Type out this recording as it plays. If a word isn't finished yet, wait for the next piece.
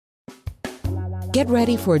Get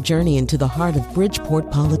ready for a journey into the heart of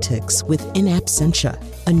Bridgeport politics with In Absentia,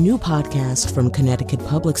 a new podcast from Connecticut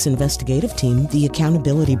Public's investigative team, The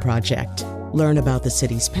Accountability Project. Learn about the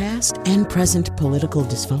city's past and present political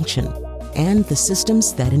dysfunction and the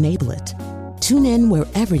systems that enable it. Tune in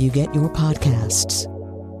wherever you get your podcasts.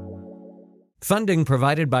 Funding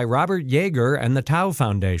provided by Robert Yeager and the Tao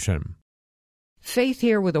Foundation. Faith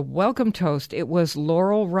here with a welcome toast. It was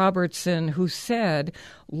Laurel Robertson who said,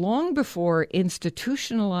 long before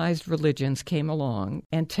institutionalized religions came along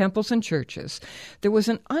and temples and churches, there was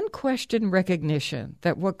an unquestioned recognition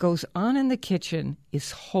that what goes on in the kitchen is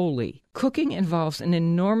holy. Cooking involves an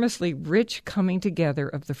enormously rich coming together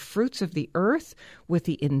of the fruits of the earth with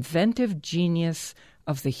the inventive genius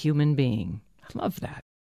of the human being. I love that.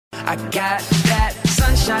 I got that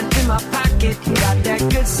sunshine in my pocket, got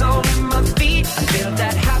that good soul in my feet. I feel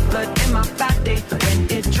that hot blood in my body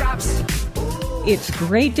when it drops. It's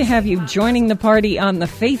great to have you joining the party on the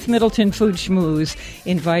Faith Middleton Food Schmooze,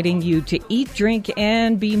 inviting you to eat, drink,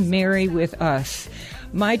 and be merry with us.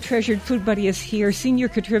 My treasured food buddy is here, senior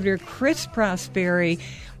contributor Chris Prosperi.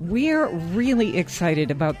 We're really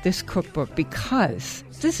excited about this cookbook because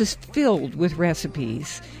this is filled with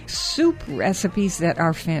recipes, soup recipes that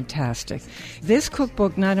are fantastic. This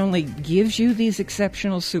cookbook not only gives you these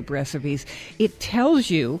exceptional soup recipes, it tells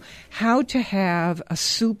you how to have a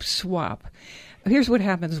soup swap. Here's what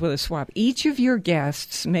happens with a swap. Each of your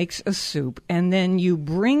guests makes a soup, and then you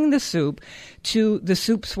bring the soup to the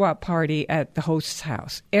soup swap party at the host's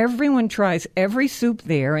house. Everyone tries every soup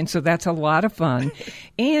there, and so that's a lot of fun.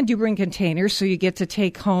 And you bring containers, so you get to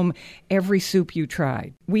take home every soup you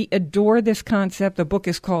tried. We adore this concept. The book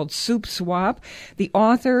is called Soup Swap. The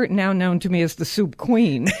author, now known to me as the Soup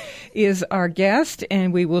Queen, is our guest,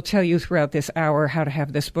 and we will tell you throughout this hour how to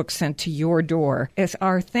have this book sent to your door as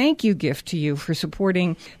our thank you gift to you for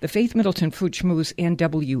supporting the Faith Middleton Food Schmooze and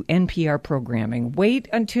WNPR programming. Wait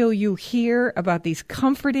until you hear about these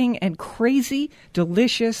comforting and crazy,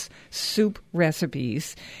 delicious soup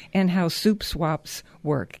recipes and how soup swaps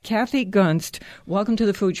work. Kathy Gunst, welcome to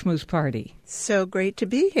the Food Schmooze party. So great to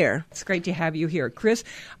be here. It's great to have you here. Chris,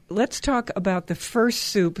 let's talk about the first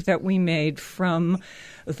soup that we made from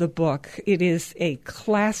the book. It is a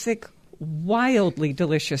classic, wildly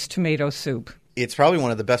delicious tomato soup. It's probably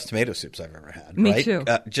one of the best tomato soups I've ever had. Me right? too.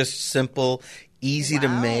 Just simple, easy to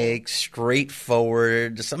make,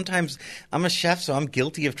 straightforward. Sometimes I'm a chef, so I'm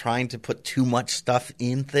guilty of trying to put too much stuff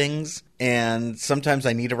in things. And sometimes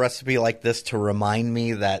I need a recipe like this to remind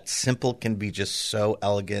me that simple can be just so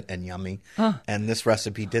elegant and yummy. And this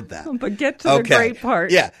recipe did that. But get to the great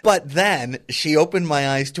part. Yeah. But then she opened my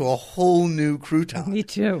eyes to a whole new crouton. Me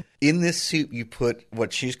too. In this soup, you put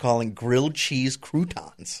what she's calling grilled cheese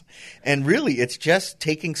croutons. And really, it's just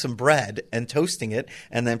taking some bread and toasting it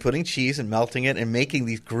and then putting cheese and melting it and making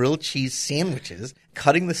these grilled cheese sandwiches,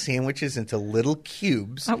 cutting the sandwiches into little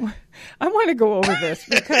cubes. I want to go over this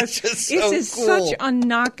because this is such a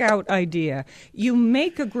knockout idea. You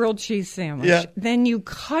make a grilled cheese sandwich, then you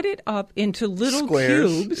cut it up into little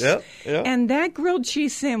cubes, and that grilled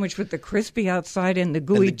cheese sandwich with the crispy outside and the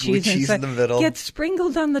gooey cheese inside in the middle gets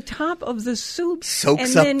sprinkled on the top of the soup. Soaks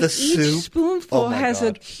and up then the each soup. spoonful has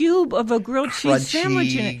a cube of a grilled cheese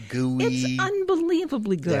sandwich in it. Gooey. It's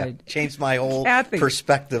unbelievably good. Yeah. Changed my whole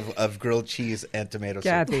perspective of grilled cheese and tomato soup.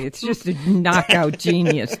 Kathy, it's just a knockout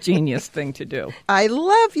genius thing to do. I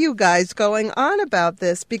love you guys going on about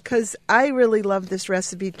this because I really love this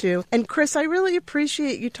recipe too. And Chris, I really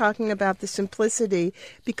appreciate you talking about the simplicity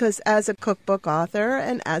because as a cookbook author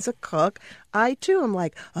and as a cook, I, too, am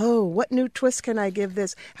like, oh, what new twist can I give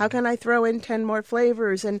this? How can I throw in 10 more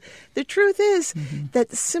flavors? And the truth is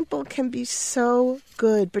that simple can be so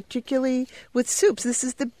good, particularly with soups. This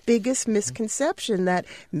is the biggest misconception, that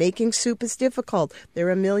making soup is difficult. There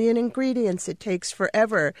are a million ingredients. It takes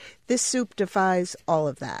forever. This soup defies all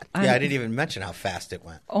of that. Yeah, I didn't even mention how fast it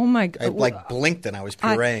went. Oh, my God. I blinked and I was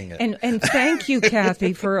pureeing it. And thank you,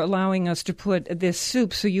 Kathy, for allowing us to put this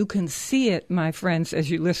soup so you can see it, my friends,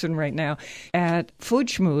 as you listen right now, at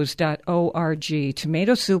foodschmooze.org.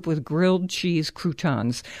 Tomato soup with grilled cheese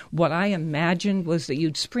croutons. What I imagined was that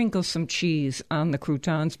you'd sprinkle some cheese on the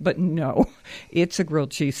croutons, but no, it's a grilled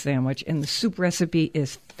cheese sandwich, and the soup recipe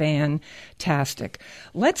is fantastic.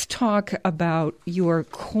 Let's talk about your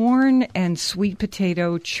corn and sweet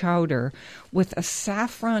potato chowder, with a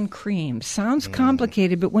saffron cream. Sounds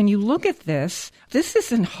complicated, but when you look at this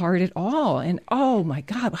isn't hard at all. And oh my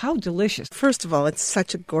God, how delicious. First of all, it's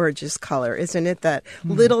such a gorgeous color, isn't it? That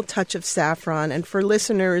little touch of saffron. And for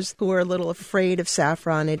listeners who are a little afraid of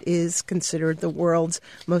saffron, it is considered the world's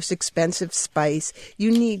most expensive spice.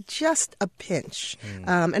 You need just a pinch.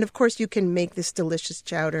 And of course, you can make this delicious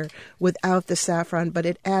chowder without the saffron, but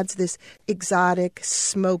it adds this exotic,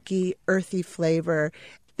 smoky, earthy flavor.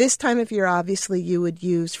 This time of year, obviously, you would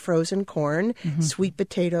use frozen corn. Sweet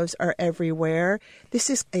potatoes are everywhere. This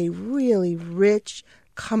is a really rich,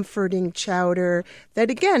 comforting chowder that,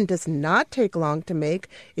 again, does not take long to make.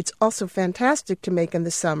 It's also fantastic to make in the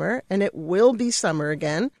summer, and it will be summer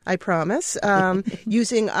again, I promise.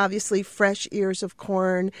 Using, obviously, fresh ears of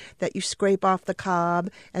corn that you scrape off the cob,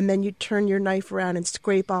 and then you turn your knife around and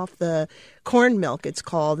scrape off the corn milk, it's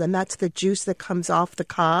called, and that's the juice that comes off the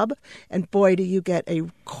cob. And boy, do you get a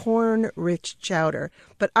corn-rich chowder.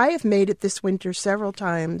 But I have made it this winter several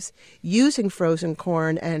times using frozen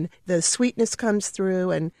corn, and the sweetness comes through,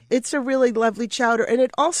 and it's a really lovely chowder. And it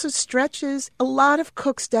also stretches a lot of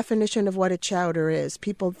cooks' definition of what a chowder is.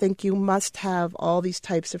 People think you must have all these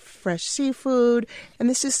types of fresh seafood, and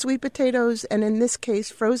this is sweet potatoes, and in this case,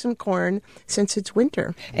 frozen corn, since it's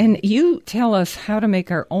winter. And you tell us how to make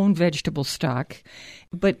our own vegetable stock,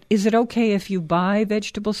 but is it okay if you buy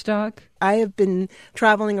vegetable stock? I have been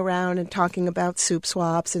traveling around and talking about soup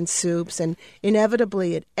swaps and soups, and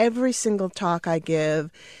inevitably at every single talk I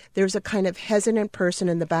give, there's a kind of hesitant person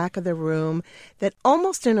in the back of the room that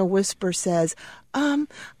almost in a whisper says, I'm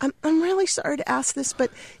really sorry to ask this,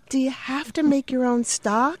 but do you have to make your own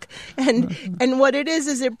stock? And what it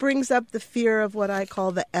is it brings up the fear of what I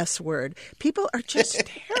call the S word. People are just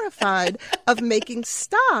terrified of making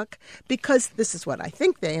stock because this is what I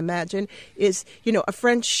think they imagine is, a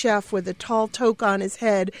French chef with a tall toque on his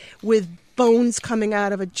head with bones coming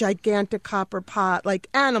out of a gigantic copper pot, like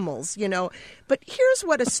animals, But here's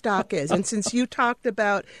what a stock is. And since you talked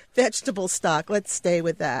about vegetable stock, let's stay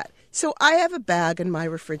with that. So I have a bag in my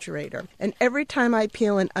refrigerator, and every time I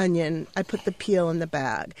peel an onion, I put the peel in the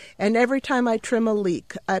bag. And every time I trim a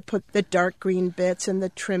leek, I put the dark green bits and the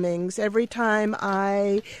trimmings. Every time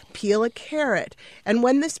I peel a carrot. And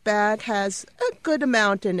when this bag has a good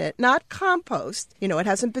amount in it, not compost, it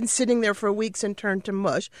hasn't been sitting there for weeks and turned to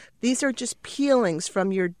mush. These are just peelings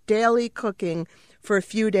from your daily cooking for a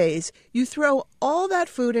few days. You throw all that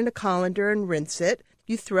food in a colander and rinse it.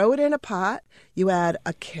 You throw it in a pot, you add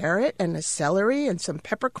a carrot and a celery and some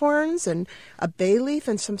peppercorns and a bay leaf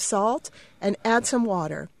and some salt and add some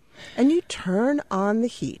water. And you turn on the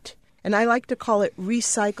heat. And I like to call it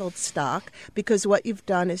recycled stock because what you've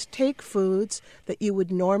done is take foods that you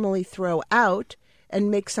would normally throw out and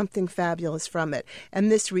make something fabulous from it. And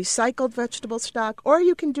this recycled vegetable stock, or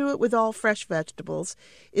you can do it with all fresh vegetables,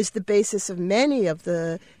 is the basis of many of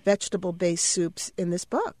the vegetable-based soups in this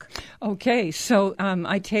book. Okay, so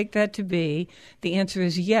I take that to be the answer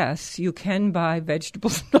is yes, you can buy vegetable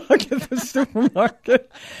stock at the supermarket.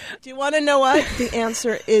 Do you want to know what? The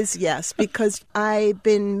answer is yes, because I've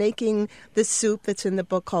been making the soup that's in the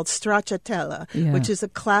book called stracciatella, which is a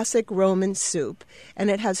classic Roman soup, and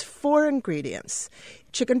it has 4 ingredients: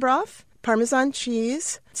 chicken broth, Parmesan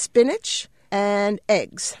cheese, spinach, and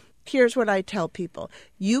eggs. Here's what I tell people.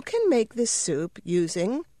 You can make this soup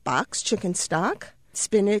using boxed chicken stock,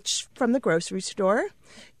 spinach from the grocery store,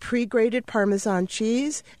 pre-grated Parmesan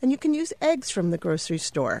cheese, and you can use eggs from the grocery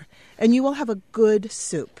store, and you will have a good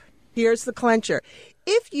soup. Here's the clincher.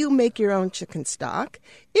 If you make your own chicken stock,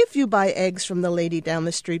 if you buy eggs from the lady down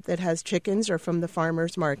the street that has chickens or from the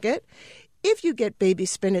farmer's market, if you get baby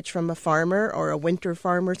spinach from a farmer or a winter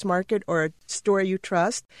farmer's market or a store you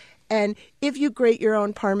trust, and if you grate your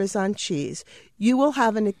own Parmesan cheese, you will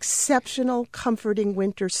have an exceptional, comforting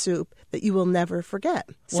winter soup that you will never forget.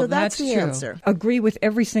 Well, so that's the true. answer. Agree with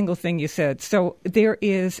every single thing you said. So there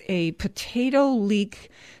is a potato leek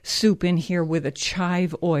soup in here with a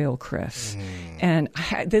chive oil, Chris. And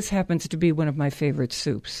this happens to be one of my favorite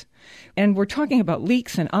soups. And we're talking about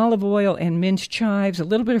leeks and olive oil and minced chives, a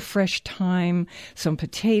little bit of fresh thyme, some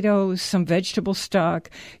potatoes, some vegetable stock,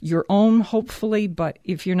 your own, hopefully. But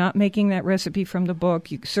if you're not making that recipe from the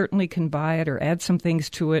book, you certainly can buy it or add some things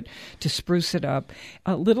to it to spruce it up.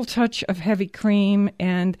 A little touch of heavy cream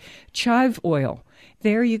and chive oil.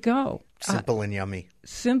 There you go. Simple and yummy.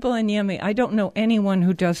 Simple and yummy. I don't know anyone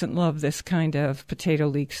who doesn't love this kind of potato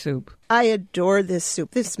leek soup. I adore this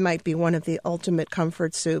soup. This might be one of the ultimate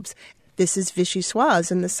comfort soups. This is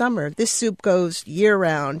vichyssoise in the summer. This soup goes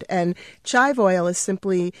year-round. And chive oil is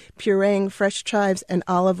simply pureeing fresh chives and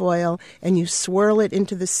olive oil, and you swirl it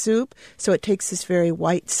into the soup, so it takes this very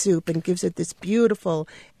white soup and gives it this beautiful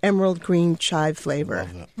emerald green chive flavor.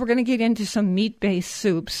 We're going to get into some meat-based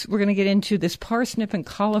soups. We're going to get into this parsnip and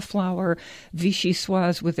cauliflower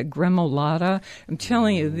vichyssoise with a gremolata. I'm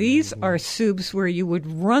telling you, these are soups where you would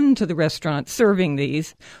run to the restaurant serving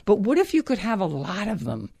these. But what if you could have a lot of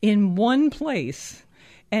them in one place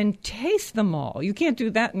and taste them all? You can't do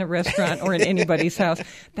that in a restaurant or in anybody's house.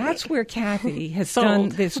 That's where Kathy has done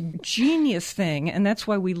this genius thing, and that's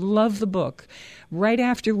why we love the book. Right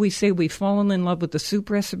after we say we've fallen in love with the soup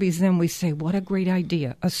recipes, then we say, what a great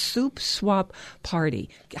idea, a soup swap party.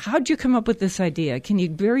 How'd you come up with this idea? Can you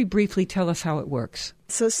very briefly tell us how it works?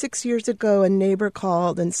 So 6 years ago, a neighbor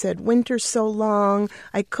called and said, winter's so long,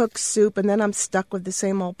 I cook soup, and then I'm stuck with the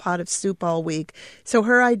same old pot of soup all week. So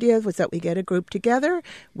her idea was that we get a group together,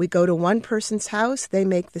 we go to one person's house, they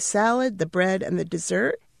make the salad, the bread, and the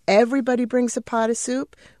dessert. Everybody brings a pot of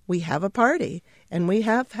soup. We have a party. And we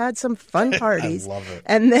have had some fun parties. I love it.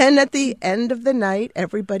 And then at the end of the night,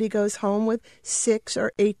 everybody goes home with 6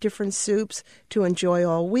 or 8 different soups to enjoy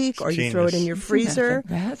all week, or you throw it in your freezer. Isn't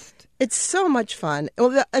that the best? It's so much fun.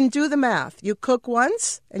 And do the math. You cook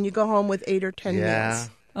once, and you go home with 8 or 10 meals.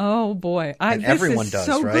 Oh, boy. And this everyone is does,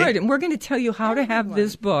 so right? good. And we're going to tell you how to have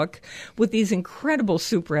this book with these incredible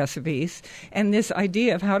soup recipes and this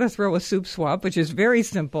idea of how to throw a soup swap, which is very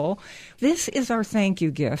simple. This is our thank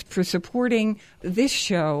you gift for supporting this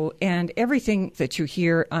show and everything that you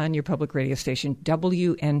hear on your public radio station,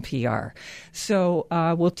 WNPR. So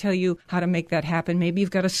we'll tell you how to make that happen. Maybe you've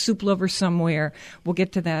got a soup lover somewhere. We'll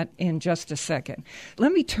get to that in just a second.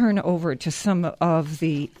 Let me turn over to some of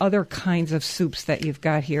the other kinds of soups that you've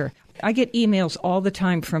got here. I get emails all the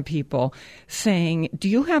time from people saying, do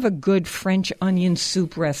you have a good French onion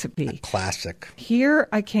soup recipe? Classic. Here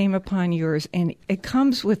I came upon yours, and it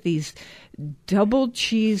comes with these double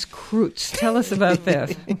cheese croûtes. Tell us about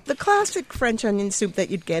this. The classic French onion soup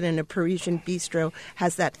that you'd get in a Parisian bistro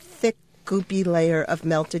has that thick, goopy layer of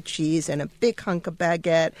melted cheese and a big hunk of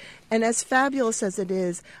baguette. And as fabulous as it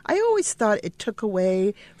is, I always thought it took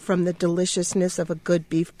away from the deliciousness of a good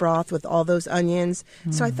beef broth with all those onions.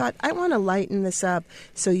 So I thought, I want to lighten this up.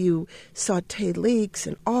 So you saute leeks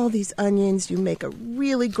and all these onions. You make a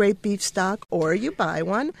really great beef stock, or you buy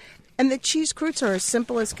one. And the cheese croûtes are as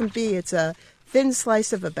simple as can be. It's a thin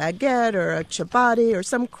slice of a baguette or a ciabatta or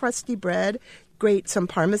some crusty bread. Grate some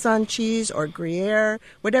Parmesan cheese or Gruyere,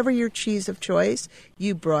 whatever your cheese of choice.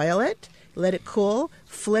 You broil it, let it cool,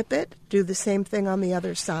 flip it, do the same thing on the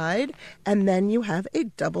other side, and then you have a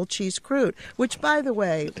double cheese croûte, which, by the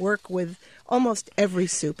way, work with almost every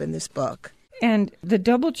soup in this book. And the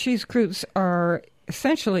double cheese croûtes are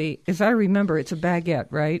essentially, as I remember, it's a baguette,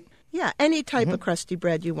 right? Yeah, any type of crusty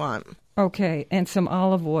bread you want. Okay, and some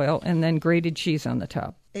olive oil and then grated cheese on the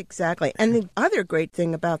top. Exactly. And the other great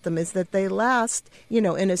thing about them is that they last, in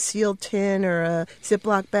a sealed tin or a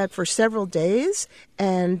Ziploc bag for several days.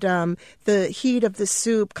 And the heat of the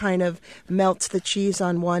soup kind of melts the cheese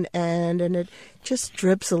on one end, and it just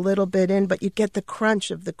drips a little bit in, but you get the crunch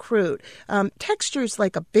of the croûte. Texture is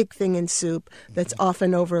like a big thing in soup that's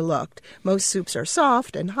often overlooked. Most soups are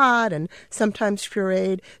soft and hot and sometimes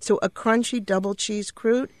pureed. So a crunchy double cheese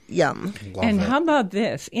croûte, yum. And how about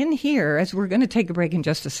this? In here, as we're going to take a break in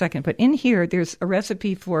just a second, but in here, there's a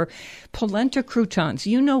recipe for polenta croutons.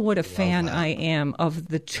 You know what a fan I am of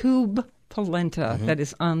the tube polenta that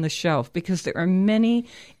is on the shelf, because there are many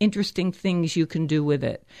interesting things you can do with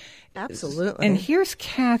it. Absolutely. And here's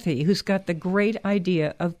Kathy, who's got the great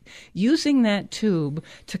idea of using that tube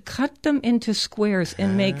to cut them into squares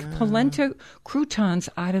and make polenta croutons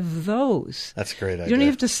out of those. That's a great idea. You don't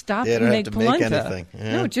have to stop and make polenta. Make anything.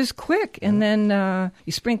 Yeah. No, just quick. And then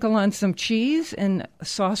you sprinkle on some cheese in a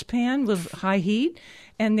saucepan with high heat,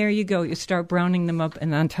 and there you go. You start browning them up,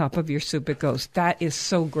 and on top of your soup it goes. That is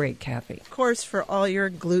so great, Kathy. Of course, for all your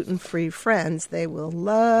gluten-free friends, they will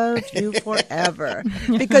love you forever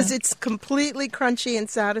because it's completely crunchy and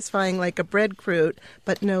satisfying like a bread croûte,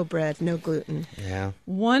 but no bread, no gluten. Yeah.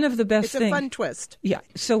 One of the best things. It's a fun twist. Yeah.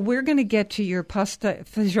 So we're going to get to your pasta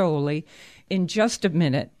fagioli in just a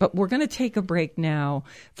minute, but we're going to take a break now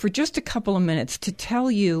for just a couple of minutes to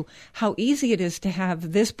tell you how easy it is to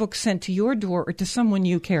have this book sent to your door or to someone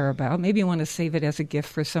you care about. Maybe you want to save it as a gift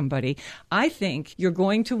for somebody. I think you're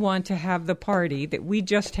going to want to have the party that we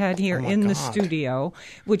just had here in the studio,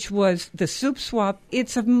 which was the soup swap.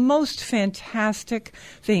 It's a most fantastic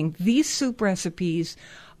thing. These soup recipes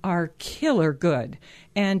are killer good.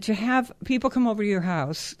 And to have people come over to your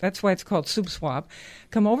house, that's why it's called Soup Swap,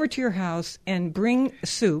 come over to your house and bring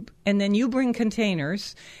soup, and then you bring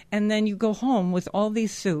containers, and then you go home with all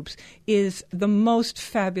these soups, is the most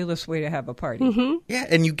fabulous way to have a party. Mm-hmm. Yeah,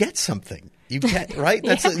 and you get something. You get, right?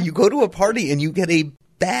 You go to a party and you get a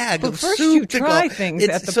bag of first soup you to try go. things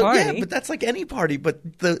at the party. Yeah, but that's like any party.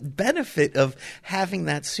 But the benefit of having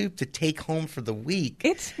that soup to take home for the week.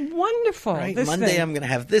 It's wonderful. Right? This Monday thing. I'm going to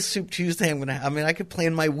have this soup. Tuesday I could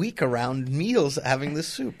plan my week around meals having this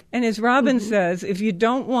soup. And as Robin says, if you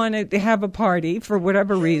don't want to have a party for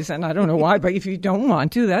whatever reason, I don't know why, but if you don't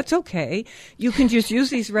want to, that's okay. You can just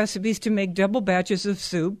use these recipes to make double batches of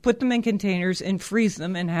soup, put them in containers, and freeze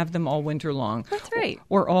them and have them all winter long. That's right.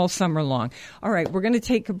 Or all summer long. All right, we're going to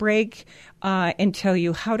take a break and tell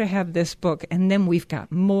you how to have this book, and then we've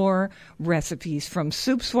got more recipes from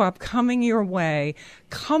Soup Swap coming your way.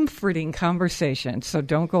 Comforting conversation, so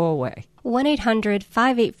don't go away.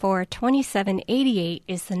 1-800-584-2788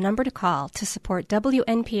 is the number to call to support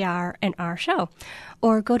WNPR and our show.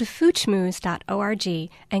 Or go to foodschmooze.org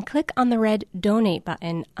and click on the red Donate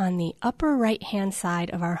button on the upper right-hand side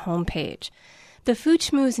of our homepage. The Food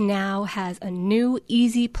Schmooze now has a new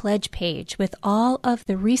easy pledge page with all of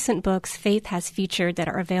the recent books Faith has featured that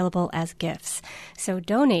are available as gifts. So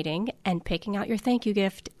donating and picking out your thank you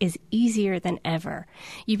gift is easier than ever.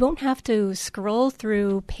 You won't have to scroll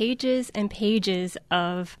through pages and pages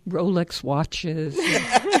of Rolex watches.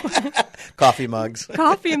 Coffee mugs.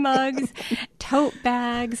 Tote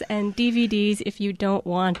bags, and DVDs if you don't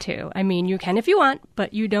want to. I mean, you can if you want,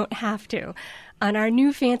 but you don't have to. On our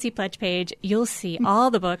new fancy pledge page, you'll see all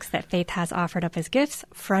the books that Faith has offered up as gifts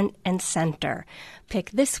front and center. Pick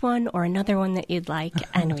this one or another one that you'd like,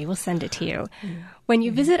 and we will send it to you. When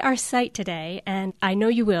you visit our site today, and I know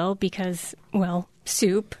you will because, well,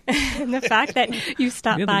 soup, and the fact that you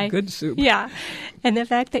stop really by. Good soup. Yeah. And the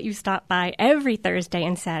fact that you stop by every Thursday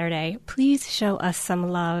and Saturday, please show us some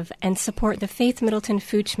love and support the Faith Middleton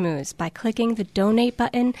Food Schmooze by clicking the donate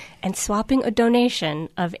button and swapping a donation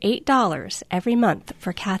of $8 every month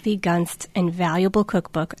for Kathy Gunst's invaluable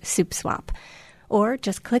cookbook, Soup Swap. Or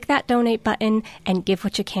just click that donate button and give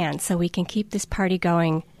what you can so we can keep this party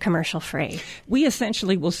going commercial free. We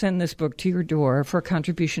essentially will send this book to your door for a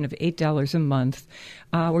contribution of $8 a month.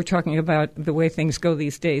 We're talking about the way things go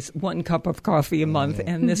these days, 1 cup of coffee a month.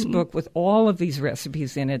 And this book with all of these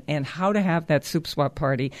recipes in it and how to have that soup swap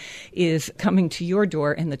party is coming to your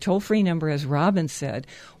door. And the toll-free number, as Robin said,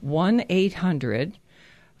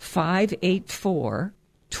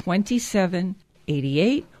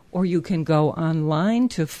 1-800-584-2788. Or you can go online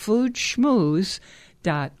to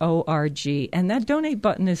foodschmooze.org. And that donate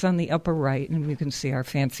button is on the upper right, and you can see our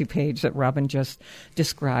fancy page that Robin just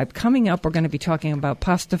described. Coming up, we're going to be talking about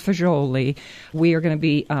pasta fagioli. We are going to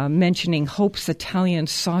be mentioning Hope's Italian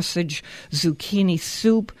sausage zucchini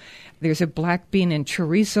soup. There's a black bean and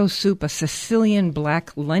chorizo soup, a Sicilian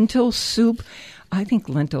black lentil soup. I think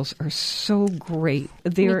lentils are so great.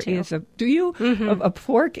 There is a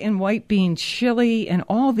pork and white bean chili and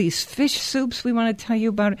all these fish soups we want to tell you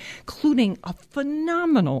about, including a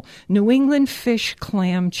phenomenal New England fish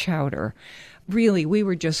clam chowder. Really, we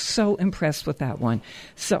were just so impressed with that one.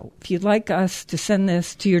 So if you'd like us to send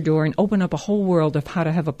this to your door and open up a whole world of how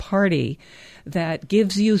to have a party that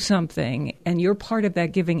gives you something, and you're part of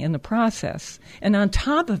that giving in the process, and on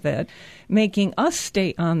top of it, making us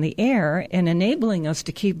stay on the air and enabling us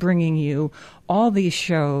to keep bringing you all these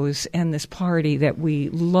shows and this party that we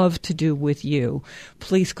love to do with you,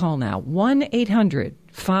 please call now,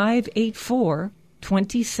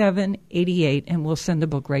 1-800-584-2788, and we'll send the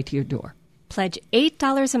book right to your door. Pledge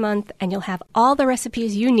 $8 a month, and you'll have all the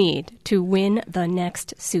recipes you need to win the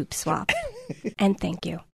next soup swap. And thank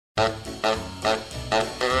you.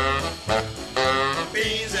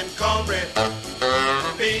 Beans and cornbread.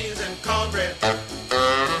 Beans and cornbread.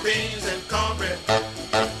 Beans and cornbread.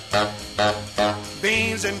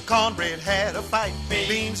 Beans and cornbread had a fight.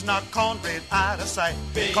 Beans knocked cornbread out of sight.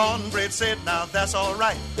 Cornbread said, now that's all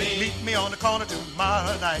right. Meet me on the corner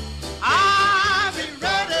tomorrow night. I'll be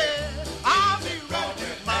ready. I'll be ready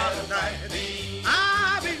tomorrow night.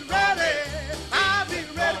 I'll be ready. I'll be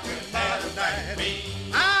ready tomorrow night.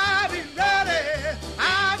 I'll be ready.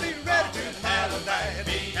 I'll be ready tomorrow night.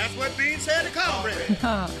 That's what Beans said to cornbread.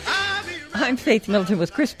 I'm Faith Middleton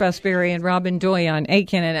with Chris Basperi and Robin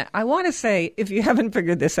Doyon-Aitken. And I want to say, if you haven't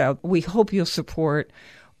figured this out, we hope you'll support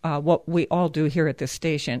what we all do here at this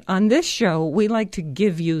station. On this show, we like to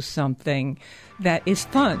give you something that is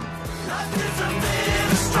fun.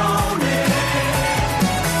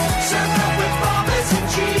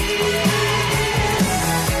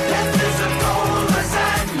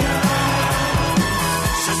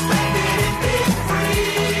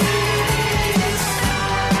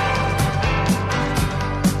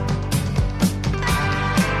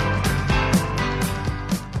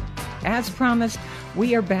 as promised,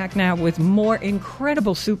 we are back now with more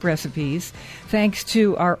incredible soup recipes, thanks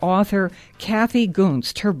to our author, Kathy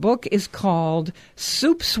Gunst. Her book is called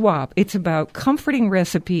Soup Swap. It's about comforting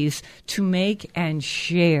recipes to make and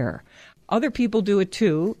share. Other people do it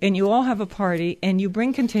too, and you all have a party, and you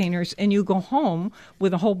bring containers, and you go home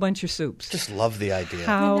with a whole bunch of soups. Just love the idea.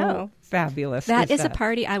 How fabulous That is that? a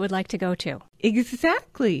party I would like to go to.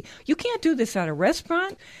 Exactly. You can't do this at a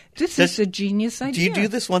restaurant. This is a genius idea. Do you do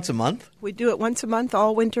this once a month? We do it once a month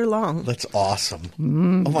all winter long. That's awesome.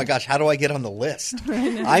 Oh my gosh, how do I get on the list?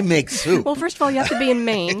 I make soup. Well, first of all, you have to be in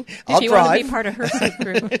Maine I'll if you want to drive. be part of her soup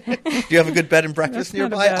group. Do you have a good bed and breakfast That's not a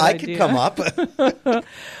nearby? bad I idea. could come up.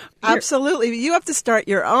 Absolutely. You have to start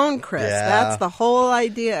your own, Chris. Yeah. That's the whole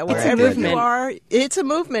idea. Wherever movement. you are, it's a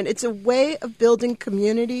movement. It's a way of building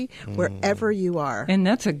community wherever you are. And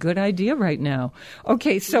that's a good idea right now.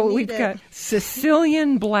 Okay, so We we've need got it.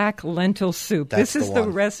 Sicilian black lentil soup. That's This is the the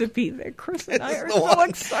one. recipe that Chris and I That's are the so one.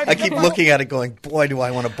 excited I keep about. looking at it going, boy, do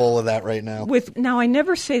I want a bowl of that right now. Now, I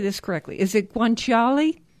never say this correctly. Is it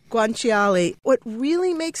guanciale? Guanciale. What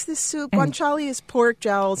really makes this soup, guanciale is pork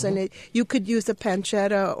jowls, and you could use a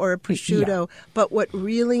pancetta or a prosciutto, but what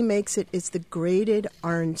really makes it is the grated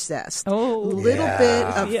orange zest. Oh. A little bit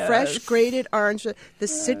of Yes. fresh grated orange. The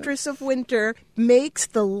citrus of winter makes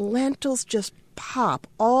the lentils just pop.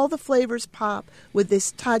 All the flavors pop with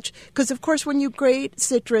this touch. Because, of course, when you grate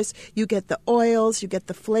citrus, you get the oils, you get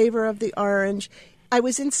the flavor of the orange. I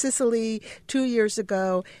was in Sicily 2 years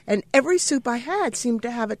ago, and every soup I had seemed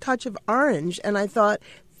to have a touch of orange, and I thought,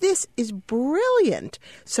 this is brilliant.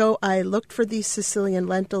 So I looked for these Sicilian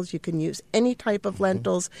lentils. You can use any type of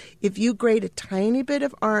lentils. If you grate a tiny bit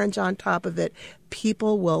of orange on top of it,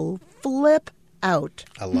 people will flip out.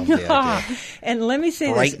 I love the idea. And let me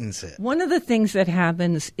say Brightens this. it. One of the things that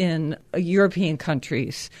happens in European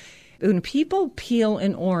countries, when people peel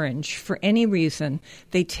an orange for any reason,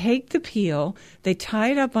 they take the peel, they tie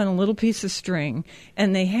it up on a little piece of string,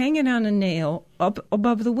 and they hang it on a nail up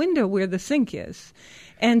above the window where the sink is.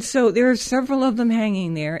 And so there are several of them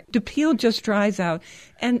hanging there. The peel just dries out.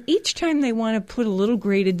 And each time they want to put a little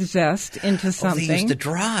grated zest into something, They use the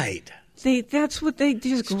dried. That's what they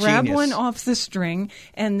just It's grab genius. one off the string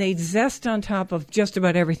and they zest on top of just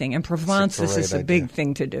about everything. And Provence, this is great a big idea.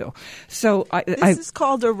 thing to do. So This is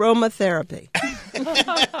called aromatherapy.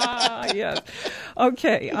 yes.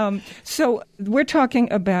 Okay. So we're talking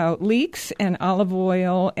about leeks and olive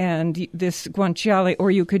oil and this guanciale,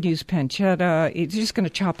 or you could use pancetta. You're just going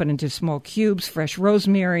to chop it into small cubes, fresh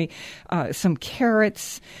rosemary, some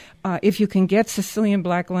carrots. If you can get Sicilian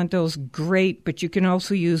black lentils, great, but you can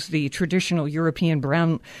also use the traditional European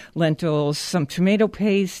brown lentils, some tomato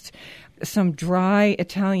paste, some dry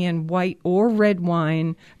Italian white or red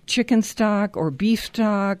wine, chicken stock or beef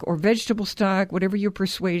stock or vegetable stock, whatever your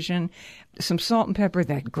persuasion, some salt and pepper,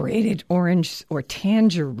 that grated orange or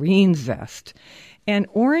tangerine zest, and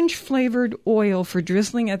orange-flavored oil for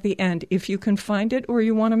drizzling at the end if you can find it or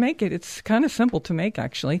you want to make it. It's kind of simple to make,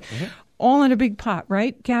 actually. All in a big pot,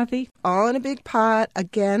 right, Kathy? All in a big pot.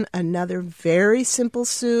 Again, another very simple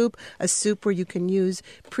soup, a soup where you can use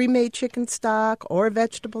pre-made chicken stock or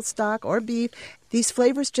vegetable stock or beef. These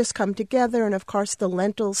flavors just come together, and of course the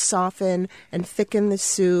lentils soften and thicken the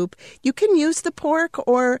soup. You can use the pork,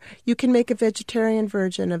 or you can make a vegetarian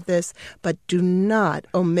version of this, but do not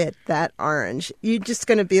omit that orange. You're just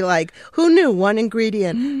going to be like, who knew one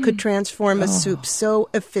ingredient could transform a soup so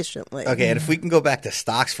efficiently? Okay, and if we can go back to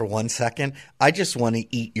stocks for 1 second, I just want to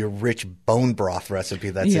eat your rich bone broth recipe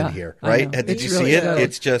that's Yeah, in here, I right? know. Did It's you really see it? good.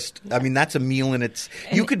 It's just, I mean, that's a meal, and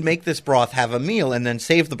you could make this broth, have a meal, and then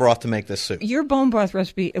save the broth to make this soup. Your bone broth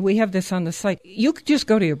recipe, we have this on the site. You could just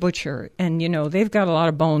go to your butcher and, they've got a lot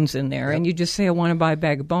of bones in there, and you just say, I want to buy a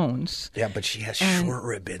bag of bones. Yeah, but she has short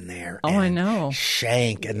rib in there. Oh, I and know.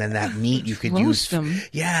 Shank, and then that meat you could Roast use. them.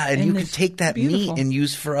 Yeah, and And you could it's take that beautiful. meat and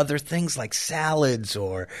use for other things like salads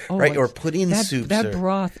or It's- or put in soups. That or,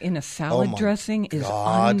 broth in a salad Oh, my dressing is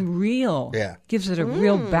God. unreal. Yeah. Gives it a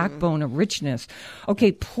real backbone of richness.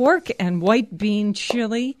 Okay, pork and white bean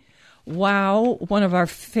chili. Wow, one of our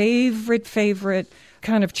favorite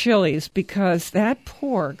kind of chilies, because that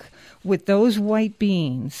pork with those white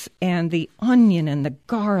beans and the onion and the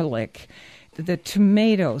garlic, the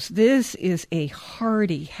tomatoes, this is a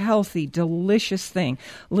hearty, healthy, delicious thing.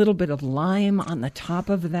 A little bit of lime on the top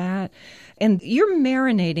of that. And you're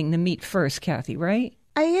marinating the meat first, Kathy, right?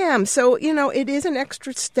 I am. So, it is an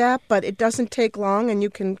extra step, but it doesn't take long, and you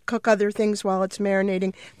can cook other things while it's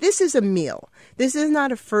marinating. This is a meal. This is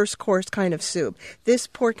not a first course kind of soup. This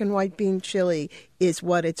pork and white bean chili is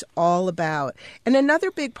what it's all about. And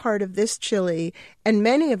another big part of this chili, and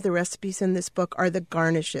many of the recipes in this book, are the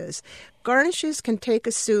garnishes. Garnishes can take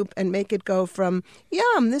a soup and make it go from,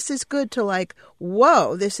 yum, this is good, to like,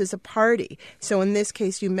 whoa, this is a party. So in this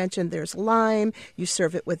case, you mentioned there's lime. You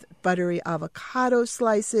serve it with buttery avocado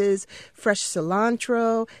slices, fresh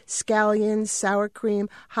cilantro, scallions, sour cream,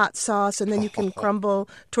 hot sauce, and then you can crumble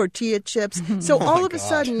tortilla chips. So all of a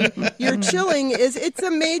sudden, your chilling it's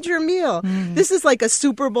a major meal. This is like a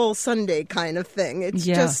Super Bowl Sunday kind of thing. It's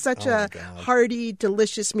just such a hearty,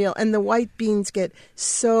 delicious meal. And the white beans get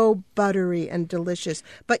so buttery and delicious.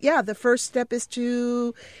 But yeah, the first step is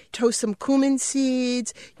to toast some cumin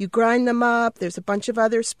seeds. You grind them up. There's a bunch of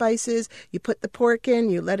other spices. You put the pork in.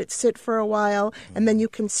 You let it sit for a while. And then you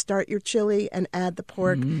can start your chili and add the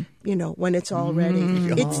pork, when it's all ready.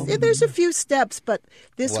 There's a few steps, but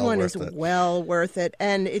this one is well worth it.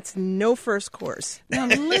 And it's no first course. Now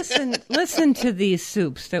listen to these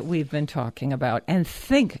soups that we've been talking about, and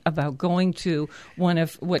think about going to one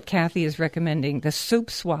of what Kathy is recommending, the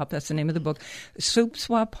Soup Swap. That's the name of the book, Soup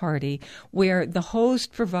Swap Party, where the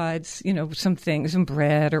host provides, some things, some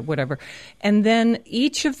bread or whatever, and then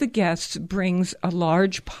each of the guests brings a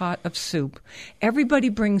large pot of soup. Everybody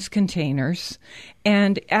brings containers,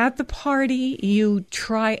 and at the party, you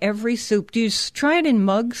try every soup. Do you try it in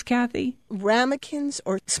mugs, Kathy? Ramekins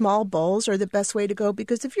or small bowls are the best way to go,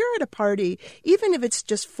 because if you're at a party, even if it's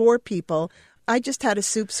just 4 people, I just had a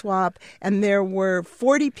soup swap, and there were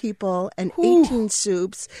 40 people and 18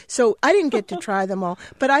 soups, so I didn't get to try them all.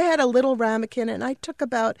 But I had a little ramekin, and I took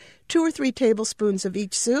about 2 or 3 tablespoons of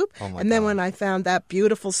each soup, then when I found that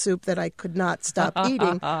beautiful soup that I could not stop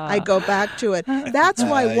eating, I go back to it. That's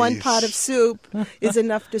why one pot of soup is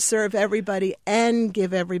enough to serve everybody and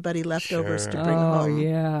give everybody leftovers to bring home. Oh,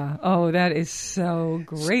 yeah. Oh, that is so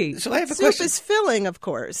great. So I have a question. Soup is filling, of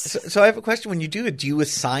course. So I have a question. When you do it, do you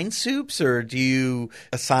assign soups, or do you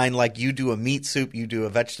assign, like, you do a meat soup, you do a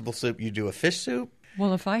vegetable soup, you do a fish soup?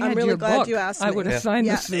 Well, if I had I'm really your glad book, you asked me. I would assign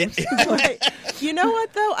the soups. Right. You know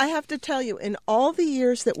what, though? I have to tell you, in all the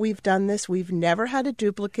years that we've done this, we've never had a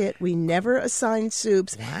duplicate. We never assign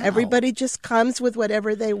soups. Wow. Everybody just comes with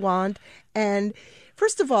whatever they want. And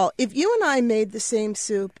first of all, if you and I made the same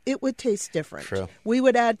soup, it would taste different. True. We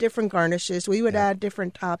would add different garnishes. We would add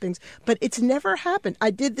different toppings. But it's never happened.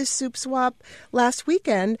 I did this soup swap last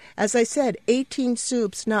weekend. As I said, 18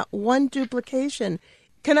 soups, not one duplication.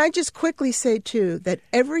 Can I just quickly say, too, that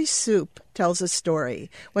every soup tells a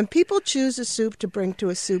story. When people choose a soup to bring to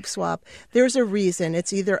a soup swap, there's a reason.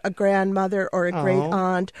 It's either a grandmother or a great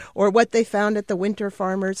aunt or what they found at the winter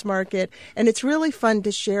farmers market. And it's really fun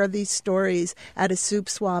to share these stories at a soup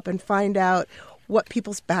swap and find out what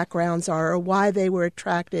people's backgrounds are or why they were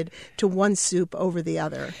attracted to one soup over the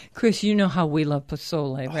other. Chris, you know how we love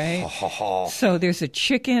pozole, right? So there's a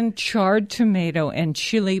chicken, charred tomato, and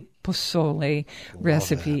chili pozole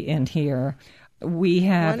recipe in here. We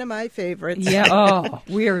have one of my favorites.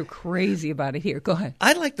 We are crazy about it here. Go ahead.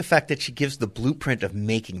 I like the fact that she gives the blueprint of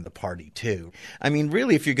making the party, too. I mean,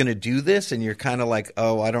 really, if you're going to do this and you're kind of like,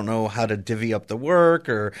 I don't know how to divvy up the work,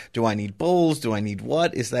 or do I need bowls? Do I need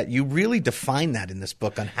what? Is that you really define that in this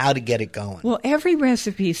book on how to get it going. Well, every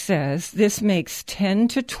recipe says this makes 10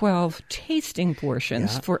 to 12 tasting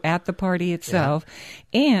portions for at the party itself,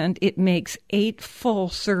 and it makes 8 full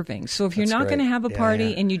servings. So if you're not going to have a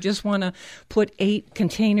party and you just want to put 8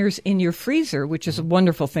 containers in your freezer, which is a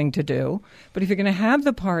wonderful thing to do. But if you're going to have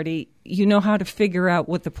the party, you know how to figure out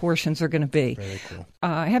what the portions are going to be. Very cool.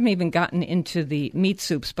 I haven't even gotten into the meat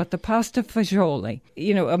soups, but the pasta fagioli.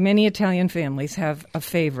 Many Italian families have a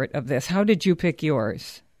favorite of this. How did you pick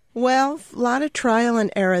yours? Well, a lot of trial and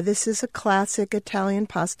error. This is a classic Italian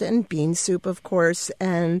pasta and bean soup, of course,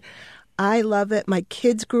 and I love it. My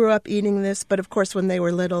kids grew up eating this, but of course, when they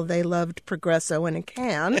were little, they loved Progresso in a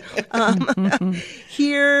can.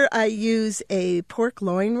 Here, I use a pork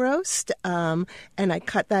loin roast, and I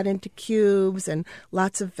cut that into cubes, and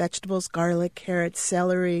lots of vegetables, garlic, carrots,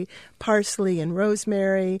 celery, parsley, and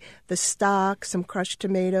rosemary, the stock, some crushed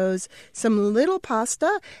tomatoes, some little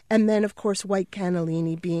pasta, and then, of course, white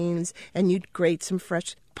cannellini beans, and you'd grate some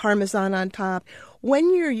fresh Parmesan on top.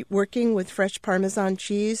 When you're working with fresh Parmesan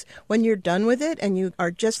cheese, when you're done with it and you are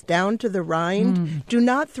just down to the rind, do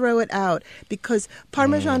not throw it out, because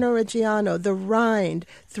Parmigiano Reggiano, the rind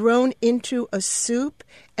thrown into a soup,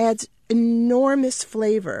 adds enormous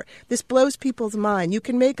flavor. This blows people's mind. You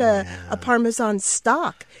can make a Parmesan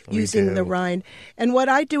stock using the rind. And what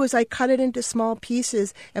I do is I cut it into small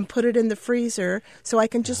pieces and put it in the freezer so I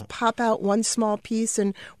can just pop out one small piece.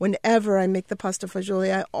 And whenever I make the pasta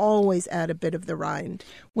fagioli, I always add a bit of the rind.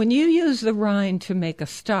 When you use the rind to make a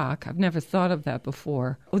stock, I've never thought of that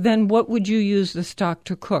before, then what would you use the stock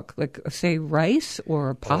to cook? Like, say, rice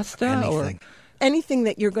or pasta? Or anything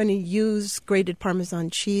that you're going to use grated Parmesan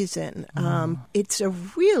cheese in. It's a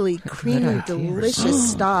really creamy,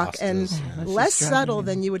 delicious stock and less subtle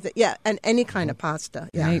than you would think. Yeah, and any kind of pasta.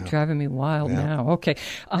 Yeah. You're driving me wild now. Okay.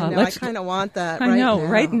 I kind of want that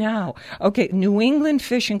right now. Okay, New England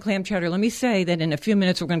fish and clam chowder. Let me say that in a few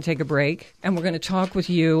minutes we're going to take a break, and we're going to talk with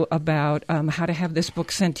you about how to have this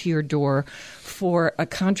book sent to your door for a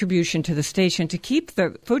contribution to the station to keep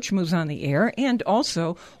the Food Schmooze on the air and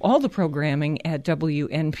also all the programming at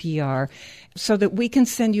WNPR so that we can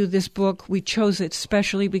send you this book. We chose it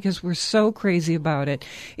specially because we're so crazy about it.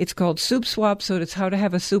 It's called Soup Swap, so it's how to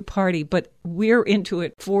have a soup party, but we're into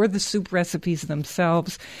it for the soup recipes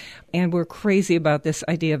themselves, and we're crazy about this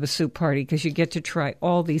idea of a soup party because you get to try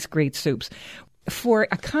all these great soups. For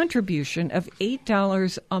a contribution of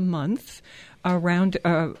 $8 a month, around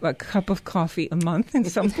a cup of coffee a month in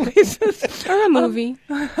some places. Or a movie.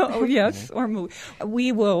 Or movie.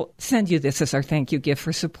 We will send you this as our thank you gift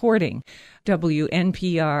for supporting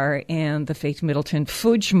WNPR and the Faith Middleton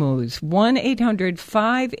Food Schmooze.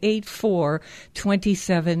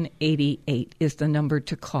 1-800-584-2788 is the number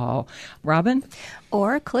to call. Robin?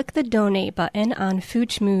 Or click the donate button on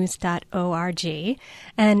foodschmooze.org.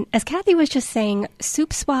 And as Kathy was just saying,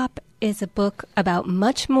 Soup Swap is a book about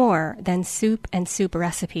much more than soup and soup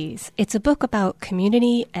recipes. It's a book about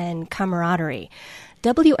community and camaraderie.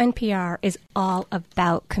 WNPR is all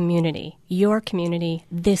about community. Your community,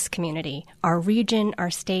 this community, our region, our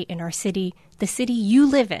state, and our city, the city you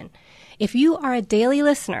live in. If you are a daily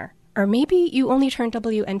listener, or maybe you only turn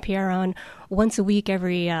WNPR on once a week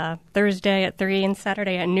every Thursday at 3 and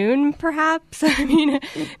Saturday at noon, perhaps. I mean,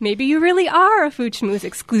 maybe you really are a Food Schmooze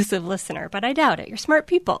exclusive listener, but I doubt it. You're smart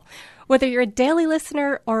people. Whether you're a daily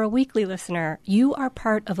listener or a weekly listener, you are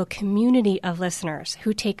part of a community of listeners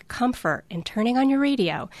who take comfort in turning on your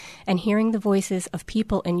radio and hearing the voices of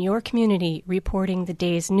people in your community reporting the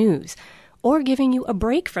day's news or giving you a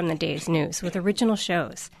break from the day's news with original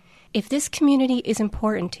shows. If this community is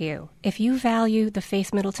important to you, if you value the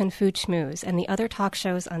Faith Middleton Food Schmooze and the other talk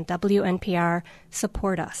shows on WNPR,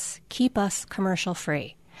 support us. Keep us commercial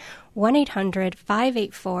free.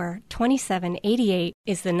 1-800-584-2788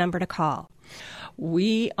 is the number to call.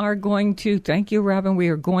 We are going to, thank you, Robin, we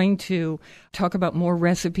are going to talk about more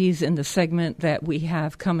recipes in the segment that we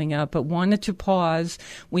have coming up, but wanted to pause.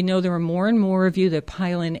 We know there are more and more of you that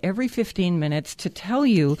pile in every 15 minutes to tell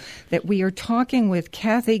you that we are talking with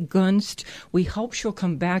Kathy Gunst. We hope she'll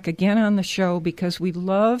come back again on the show because we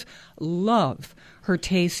love her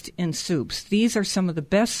taste in soups. These are some of the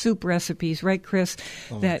best soup recipes, right, Chris,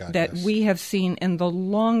 that we have seen in the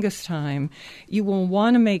longest time. You will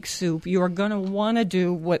want to make soup. You are going to want to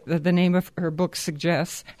do what the name of her book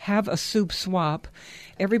suggests, have a soup swap.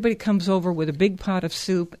 Everybody comes over with a big pot of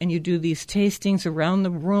soup, and you do these tastings around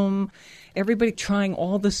the room, everybody trying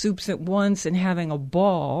all the soups at once and having a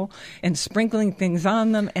ball and sprinkling things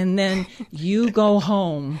on them, and then you go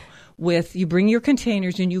home you bring your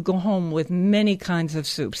containers and you go home with many kinds of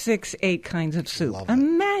soup, 6-8 kinds of soup.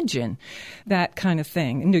 Imagine that kind of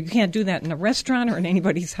thing. And you can't do that in a restaurant or in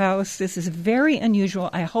anybody's house. This is very unusual.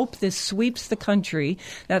 I hope this sweeps the country.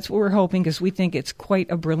 That's what we're hoping because we think it's quite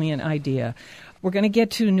a brilliant idea. We're going to get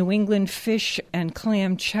to New England fish and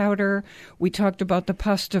clam chowder. We talked about the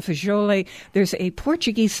pasta fagioli. There's a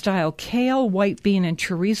Portuguese-style kale, white bean, and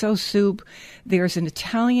chorizo soup. There's an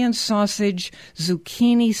Italian sausage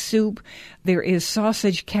zucchini soup. There is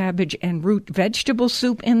sausage, cabbage, and root vegetable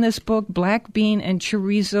soup in this book, black bean and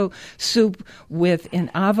chorizo soup with an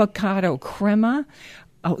avocado crema.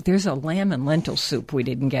 Oh, there's a lamb and lentil soup we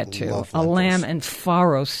didn't get to. A lamb and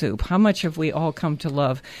farro soup. How much have we all come to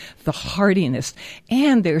love the heartiness?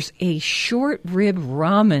 And there's a short rib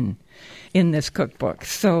ramen in this cookbook.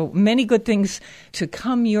 So many good things to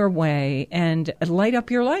come your way and light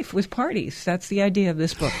up your life with parties. That's the idea of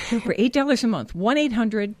this book. For $8 a month,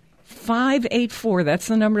 1-800-584, that's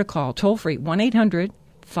the number to call. Toll free,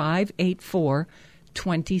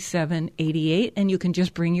 1-800-584-2788, and you can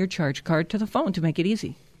just bring your charge card to the phone to make it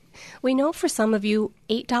easy. We know for some of you,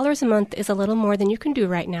 $8 a month is a little more than you can do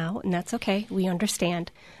right now, and that's okay. We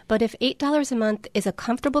understand. But if $8 a month is a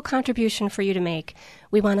comfortable contribution for you to make,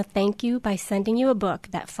 we want to thank you by sending you a book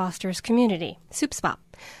that fosters community, Soup Swap.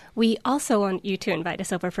 We also want you to invite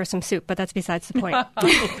us over for some soup, but that's besides the point.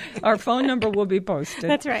 Our phone number will be posted.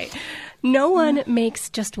 That's right. No one makes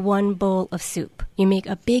just one bowl of soup. You make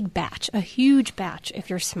a big batch, a huge batch if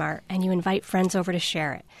you're smart, and you invite friends over to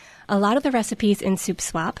share it. A lot of the recipes in Soup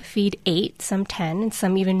Swap feed 8, some 10, and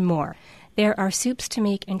some even more. There are soups to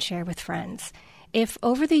make and share with friends. If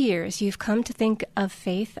over the years you've come to think of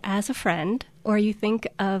Faith as a friend, or you think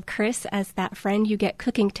of Chris as that friend you get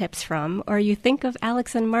cooking tips from, or you think of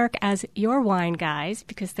Alex and Mark as your wine guys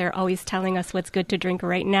because they're always telling us what's good to drink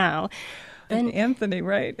right now, then and Anthony,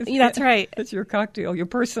 right? That's right. That's your cocktail, your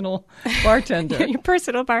personal bartender. Your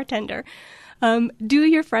personal bartender. Do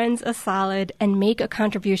your friends a solid and make a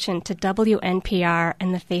contribution to WNPR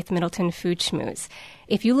and the Faith Middleton Food Schmooze.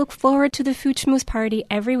 If you look forward to the Food Schmooze party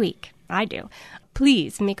every week, I do,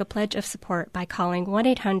 please make a pledge of support by calling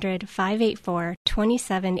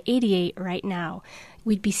 1-800-584-2788 right now.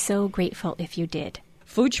 We'd be so grateful if you did.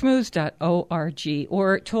 Foodschmooze.org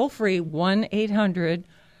or toll free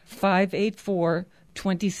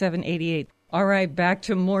 1-800-584-2788. All right, back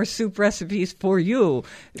to more soup recipes for you.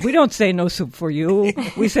 We don't say no soup for you.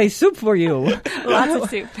 We say soup for you. Lots of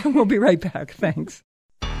soup. We'll be right back. Thanks.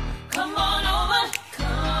 Come on over, baby.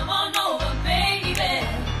 Come on over, baby.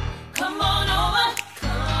 Come on over,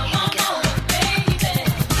 baby.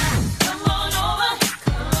 Come on over.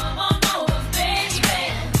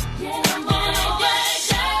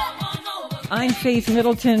 I'm Faith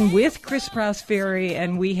Middleton with Chris Prosperi,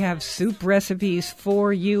 and we have soup recipes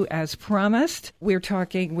for you as promised. We're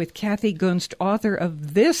talking with Kathy Gunst, author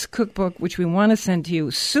of this cookbook, which we want to send to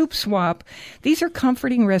you, Soup Swap. These are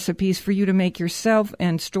comforting recipes for you to make yourself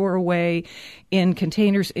and store away in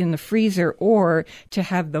containers in the freezer, or to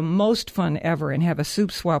have the most fun ever and have a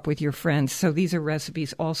soup swap with your friends. So these are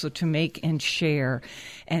recipes also to make and share.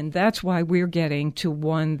 And that's why we're getting to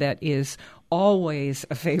one that is always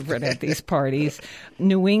a favorite at these parties.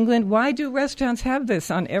 New England. Why do restaurants have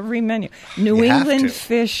this on every menu? New England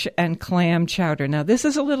fish and clam chowder. Now, this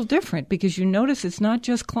is a little different because you notice it's not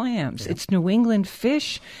just clams. It's New England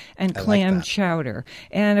fish and clam chowder.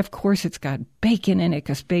 And, of course, it's got bacon in it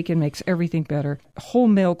because bacon makes everything better. Whole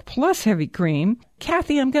milk plus heavy cream.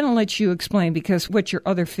 Kathy, I'm going to let you explain because what your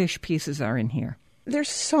other fish pieces are in here. There's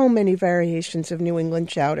so many variations of New England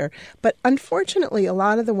chowder, but unfortunately, a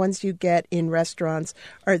lot of the ones you get in restaurants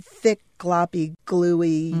are thick, gloppy,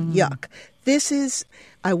 gluey, yuck. This is,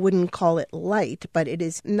 I wouldn't call it light, but it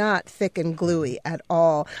is not thick and gluey at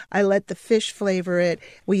all. I let the fish flavor it.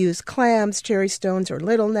 We use clams, cherry stones, or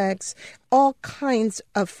little necks, all kinds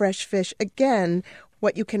of fresh fish. Again,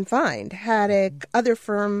 what you can find, haddock, other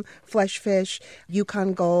firm flesh fish,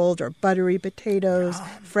 Yukon Gold or buttery potatoes,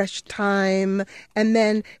 fresh thyme, and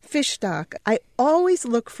then fish stock. I always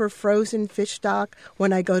look for frozen fish stock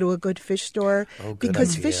when I go to a good fish store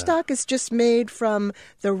because fish stock is just made from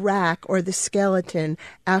the rack or the skeleton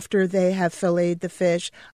after they have filleted the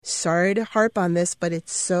fish. Sorry to harp on this, but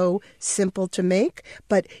it's so simple to make.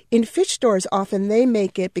 But in fish stores, often they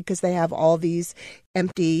make it because they have all these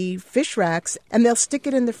empty fish racks, and they'll stick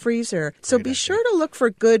it in the freezer. So be sure to look for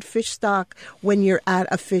good fish stock when you're at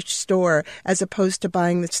a fish store, as opposed to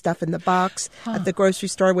buying the stuff in the box at the grocery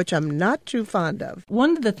store, which I'm not too fond of.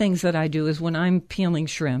 One of the things that I do is when I'm peeling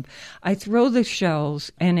shrimp, I throw the shells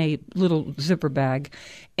in a little zipper bag,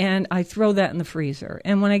 and I throw that in the freezer.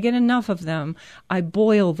 And when I get enough of them, I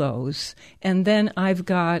boil those, and then I've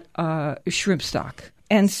got shrimp stock.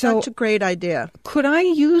 And so, such a great idea. Could I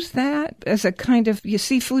use that as a kind of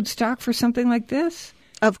seafood stock for something like this?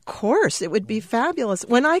 Of course. It would be fabulous.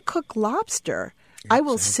 When I cook lobster, I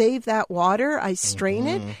will save that water. I strain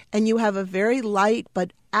it, and you have a very light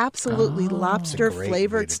but absolutely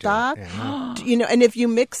lobster-flavored stock. You know, and if you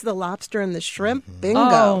mix the lobster and the shrimp, bingo.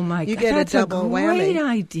 Oh, my God. You get That's a double whammy. Great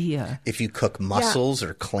idea. If you cook mussels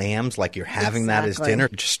or clams like you're having that as dinner,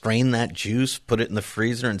 just strain that juice, put it in the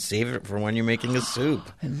freezer, and save it for when you're making a soup.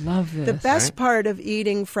 I love this. The best part of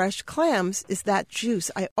eating fresh clams is that juice.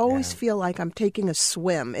 I always feel like I'm taking a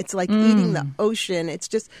swim. It's like eating the ocean. It's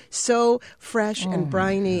just so fresh and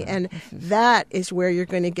briny, and that is where you're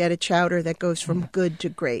going to get a chowder that goes from good to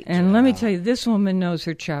great. And let me tell you, this woman knows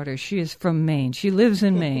her chowder. She is from Maine. She lives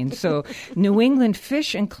in Maine. So New England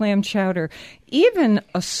fish and clam chowder. even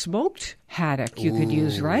a smoked haddock you could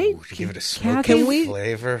use, right? To give it a smoky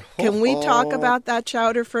flavor. Can we talk about that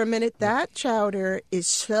chowder for a minute? That chowder is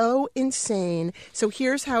so insane. So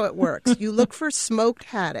here's how it works. You look for smoked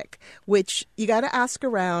haddock, which you got to ask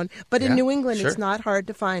around, but in New England it's not hard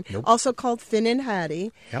to find. Nope. Also called Finnan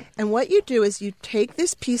Haddie. Yep. And what you do is you take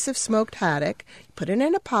this piece of smoked haddock, put it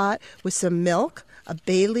in a pot with some milk, a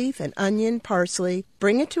bay leaf, an onion, parsley,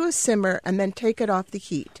 bring it to a simmer, and then take it off the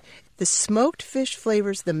heat. The smoked fish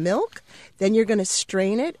flavors the milk, then you're going to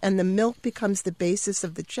strain it, and the milk becomes the basis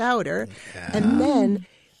of the chowder. Yeah. And then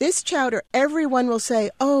this chowder, everyone will say,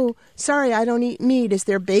 oh, sorry, I don't eat meat. Is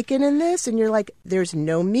there bacon in this? And you're like, there's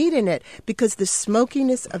no meat in it, because the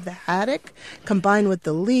smokiness of the haddock combined with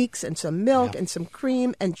the leeks and some milk and some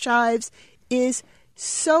cream and chives is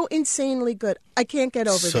so insanely good. I can't get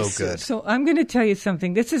over this. So good. So I'm going to tell you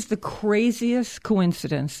something. This is the craziest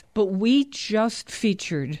coincidence, but we just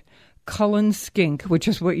featured Cullen skink, which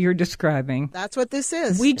is what you're describing. That's what this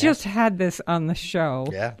is. We just had this on the show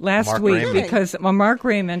last Mark week Raymond. because Mark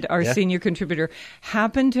Raymond, our senior contributor,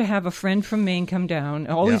 happened to have a friend from Maine come down,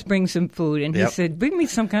 always brings him food, and he said, bring me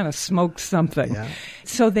some kind of smoked something. Yeah.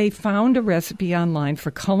 So they found a recipe online for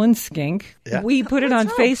Cullen skink. Yeah. We put it on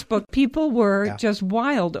Facebook. People were just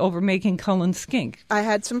wild over making Cullen skink. I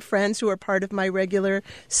had some friends who are part of my regular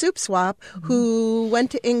soup swap who went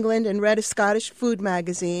to England and read a Scottish food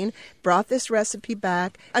magazine, brought this recipe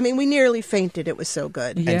back. I mean, we nearly fainted. It was so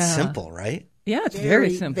good. Yeah. And simple, right? Yeah, it's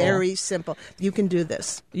very simple. Very simple. You can do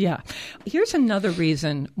this. Yeah. Here's another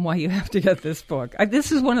reason why you have to get this book.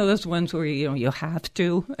 This is one of those ones where you have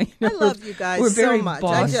to. I love you guys We're very so much.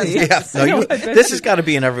 bossy. This has got to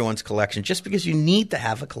be in everyone's collection, just because you need to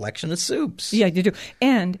have a collection of soups. Yeah, you do.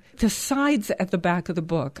 And the sides at the back of the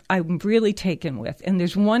book, I'm really taken with. And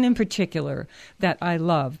there's one in particular that I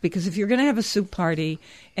love, because if you're going to have a soup party,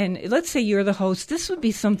 and let's say you're the host, this would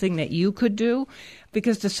be something that you could do.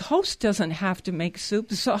 Because the host doesn't have to make soup.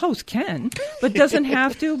 The host can, but doesn't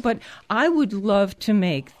have to. But I would love to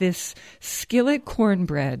make this skillet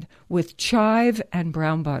cornbread with chive and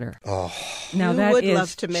brown butter. Oh, now that would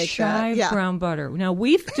love to make chive that. Brown butter. Now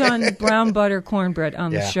we've done brown butter cornbread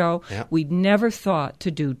on the show. Yeah. We'd never thought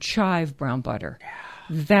to do chive brown butter.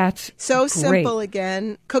 That's so great. Simple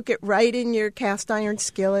again. Cook it right in your cast iron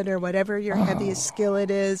skillet or whatever your heaviest skillet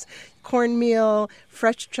is. Cornmeal,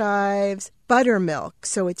 fresh chives, buttermilk,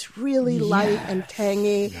 so it's really light and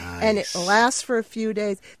tangy, and it lasts for a few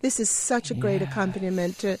days. This is such a great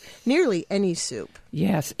accompaniment to nearly any soup.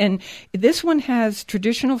 Yes, and this one has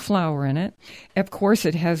traditional flour in it. Of course,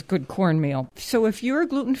 it has good cornmeal. So if you're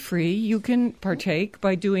gluten-free, you can partake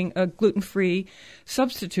by doing a gluten-free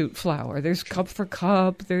substitute flour. There's cup for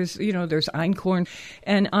cup, there's einkorn,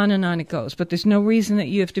 and on it goes. But there's no reason that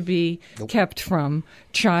you have to be kept from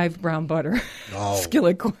chive brown butter,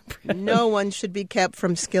 skillet cornbread. No one should be kept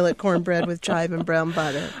from skillet cornbread with chive and brown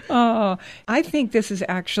butter. I think this is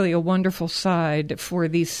actually a wonderful side for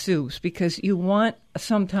these soups, because you want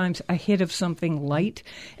sometimes a hit of something light,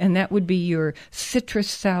 and that would be your citrus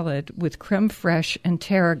salad with creme fraiche and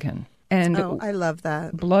tarragon. And I love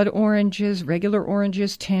that. Blood oranges, regular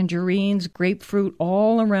oranges, tangerines, grapefruit,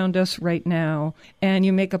 all around us right now. And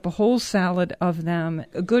you make up a whole salad of them.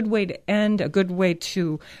 A good way to end, a good way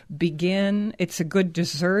to begin. It's a good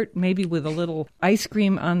dessert, maybe with a little ice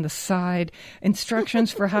cream on the side.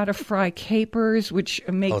 Instructions for how to fry capers, which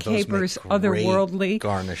make capers otherworldly.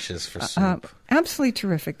 Garnishes for soup. Absolutely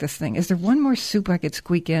terrific, this thing. Is there one more soup I could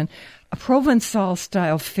squeak in? A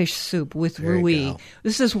Provençal-style fish soup with roux.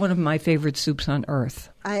 This is one of my favorite soups on earth.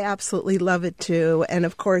 I absolutely love it, too. And,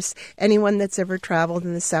 of course, anyone that's ever traveled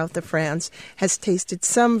in the south of France has tasted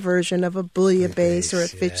some version of a bouillabaisse or a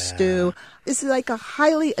fish stew. This is like a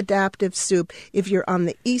highly adaptive soup. If you're on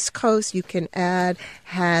the East Coast, you can add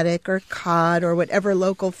haddock or cod or whatever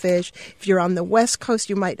local fish. If you're on the West Coast,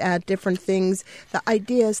 you might add different things. The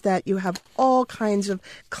idea is that you have all kinds of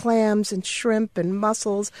clams and shrimp and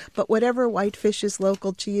mussels, but whatever white fish is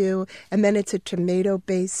local to you. And then it's a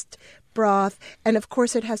tomato-based broth, and of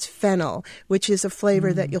course it has fennel, which is a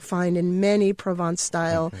flavor that you'll find in many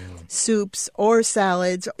Provence-style soups or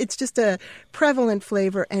salads. It's just a prevalent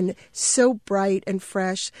flavor and so bright and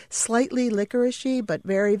fresh, slightly licoricey, but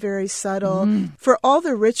very, very subtle. For all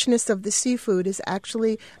the richness of the seafood is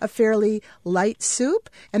actually a fairly light soup,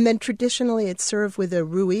 and then traditionally it's served with a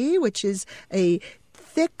roux, which is a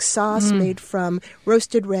thick sauce made from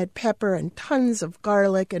roasted red pepper and tons of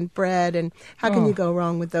garlic and bread. And how can you go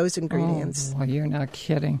wrong with those ingredients? Oh, you're not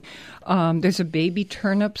kidding. There's a baby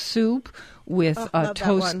turnip soup with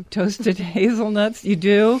toasted hazelnuts. You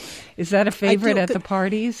do? Is that a favorite at the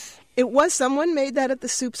parties? It was. Someone made that at the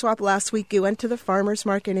Soup Swap last week. You went to the farmer's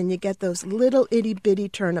market and you get those little itty-bitty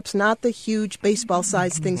turnips, not the huge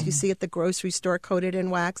baseball-sized things you see at the grocery store coated in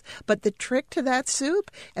wax. But the trick to that soup,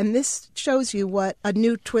 and this shows you what a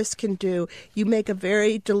new twist can do, you make a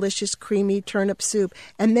very delicious, creamy turnip soup,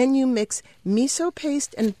 and then you mix miso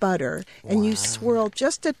paste and butter, and you swirl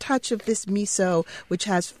just a touch of this miso, which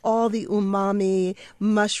has all the umami,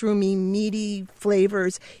 mushroomy, meaty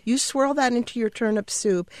flavors. You swirl that into your turnip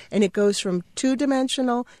soup, and it goes from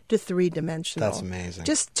 2-dimensional to 3-dimensional. That's amazing.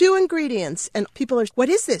 Just 2 ingredients. And people are, what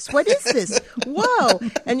is this? What is this? Whoa.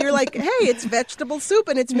 And you're like, hey, it's vegetable soup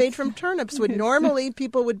and it's made from turnips. When normally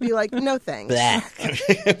people would be like, no thanks. Yeah,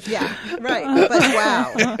 right. But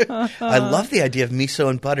wow. I love the idea of miso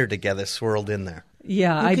and butter together swirled in there.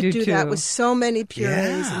 Yeah, I do do too. that with so many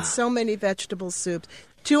purees and so many vegetable soups.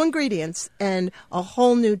 2 ingredients and a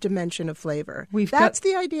whole new dimension of flavor. That's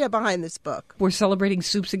the idea behind this book. We're celebrating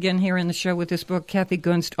soups again here in the show with this book. Kathy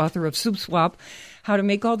Gunst, author of Soup Swap, how to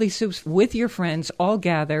make all these soups with your friends, all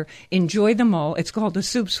gather, enjoy them all. It's called the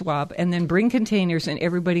Soup Swap, and then bring containers, and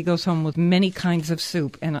everybody goes home with many kinds of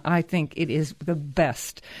soup. And I think it is the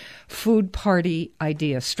best food party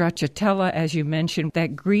idea. Stracciatella, as you mentioned,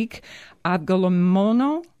 that Greek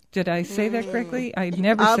avgolemono. Did I say that correctly? I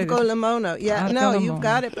never said it. Avgolemono. Yeah, no, you've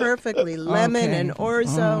got it perfectly. Lemon and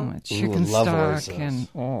orzo. Chicken stock orzos. and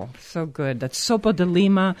so good. That's sopa de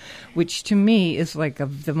lima, which to me is like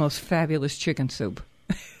the most fabulous chicken soup.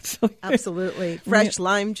 Absolutely. Fresh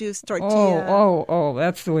lime juice tortilla. Oh,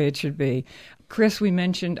 that's the way it should be. Chris, we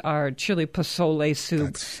mentioned our chili pozole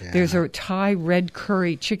soup. There's a Thai red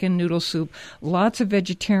curry chicken noodle soup. Lots of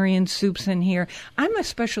vegetarian soups in here. I'm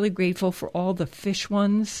especially grateful for all the fish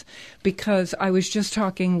ones because I was just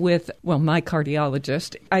talking with, my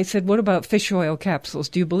cardiologist. I said, what about fish oil capsules?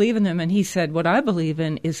 Do you believe in them? And he said, what I believe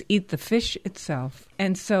in is eat the fish itself.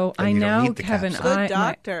 And so I now have an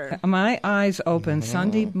eye. My eyes open.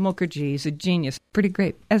 Sandeep Mukherjee is a genius. Pretty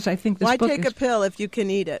great. As I think this book is. Why take a pill if you can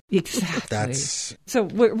eat it? Exactly. So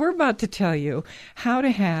we're about to tell you how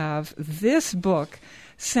to have this book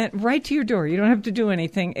sent right to your door. You don't have to do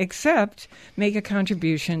anything except make a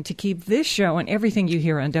contribution to keep this show and everything you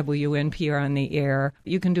hear on WNPR on the air.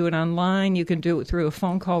 You can do it online. You can do it through a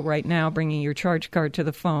phone call right now, bringing your charge card to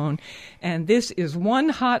the phone. And this is one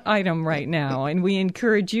hot item right now. And we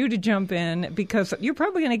encourage you to jump in because you're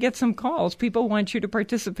probably going to get some calls. People want you to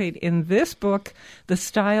participate in this book, the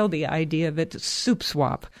style, the idea of it, Soup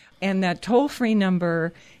Swap. And that toll-free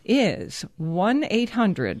number is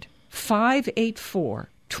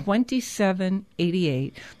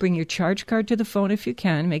 1-800-584-2788. Bring your charge card to the phone if you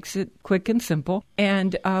can. Makes it quick and simple.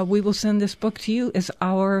 And we will send this book to you as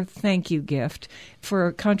our thank you gift for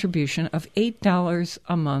a contribution of $8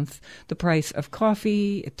 a month, the price of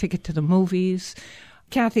coffee, a ticket to the movies.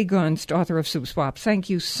 Kathy Gunst, author of Soup Swap, thank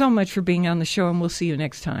you so much for being on the show, and we'll see you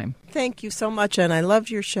next time. Thank you so much, and I love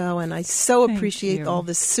your show, and I so appreciate all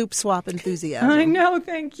this Soup Swap enthusiasm. I know,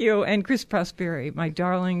 thank you. And Chris Prosperi, my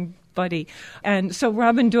darling buddy. And so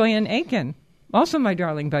Robin Doyen Aiken, also my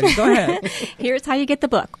darling buddy. Go ahead. Here's how you get the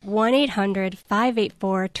book.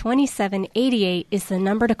 1-800-584-2788 is the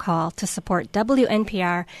number to call to support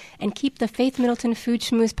WNPR and keep the Faith Middleton Food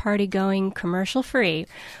Schmooze party going commercial-free.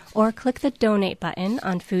 Or click the donate button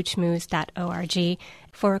on foodschmooze.org.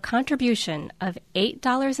 For a contribution of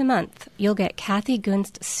 $8 a month, you'll get Kathy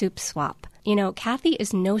Gunst Soup Swap. You know, Kathy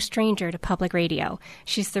is no stranger to public radio.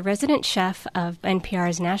 She's the resident chef of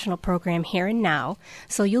NPR's national program Here and Now,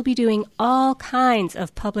 so you'll be doing all kinds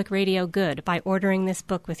of public radio good by ordering this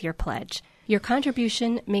book with your pledge. Your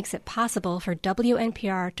contribution makes it possible for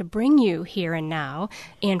WNPR to bring you Here and Now,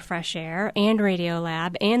 and Fresh Air, and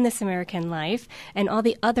Radiolab, and This American Life, and all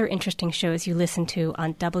the other interesting shows you listen to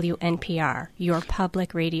on WNPR, your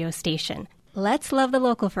public radio station. Let's love the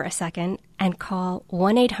local for a second and call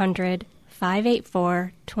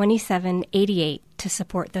 1-800-584-2788 to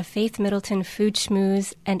support the Faith Middleton Food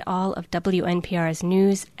Schmooze and all of WNPR's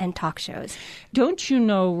news and talk shows. Don't you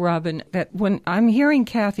know, Robin, that when I'm hearing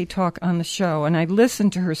Kathy talk on the show, and I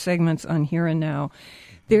listen to her segments on Here and Now,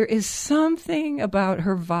 there is something about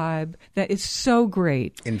her vibe that is so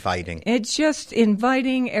great. Inviting. It's just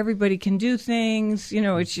inviting. Everybody can do things. You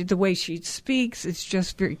know, it's the way she speaks. It's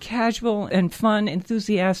just very casual and fun,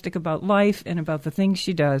 enthusiastic about life and about the things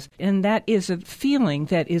she does. And that is a feeling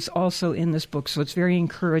that is also in this book, so it's very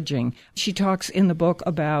encouraging. She talks in the book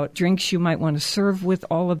about drinks you might want to serve with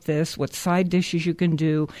all of this, what side dishes you can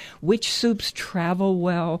do, which soups travel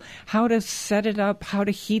well, how to set it up, how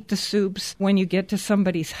to heat the soups when you get to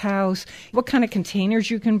somebody's house, what kind of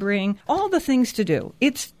containers you can bring, all the things to do.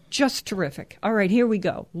 It's Just terrific. All right, here we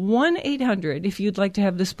go. 1-800 if you'd like to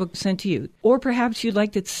have this book sent to you. Or perhaps you'd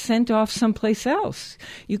like it sent off someplace else.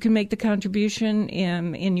 You can make the contribution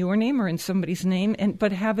in your name or in somebody's name,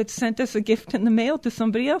 but have it sent as a gift in the mail to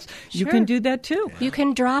somebody else. Sure. You can do that too. You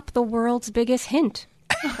can drop the world's biggest hint.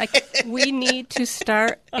 Like, we need to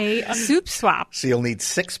start a soup swap. So you'll need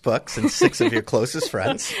 6 books and 6 of your closest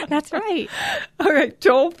friends. That's right. All right,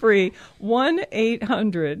 toll free,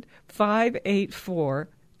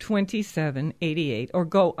 1-800-584-2788, or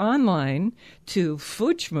go online to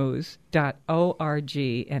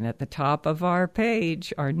foodschmooze.org, and at the top of our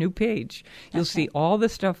page, our new page, you'll see all the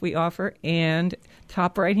stuff we offer, and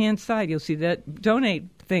top right-hand side, you'll see that donate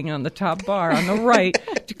thing on the top bar on the right.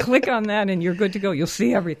 To click on that and you're good to go. You'll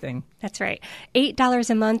see everything. That's right. $8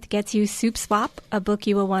 a month gets you Soup Swap, a book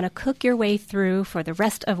you will want to cook your way through for the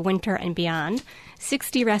rest of winter and beyond.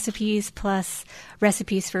 60 recipes plus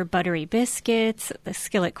recipes for buttery biscuits, the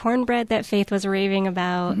skillet cornbread that Faith was raving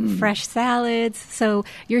about, fresh salads. So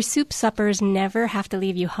your soup suppers never have to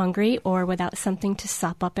leave you hungry or without something to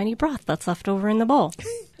sop up any broth that's left over in the bowl.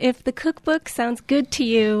 If the cookbook sounds good to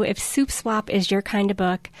you, if Soup Swap is your kind of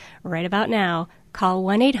book, right about now, call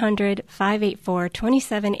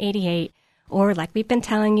 1-800-584-2788. Or, like we've been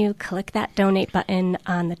telling you, click that donate button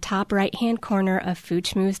on the top right-hand corner of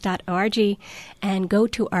foodschmooze.org and go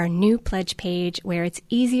to our new pledge page where it's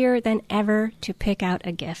easier than ever to pick out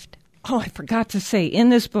a gift. Oh, I forgot to say, in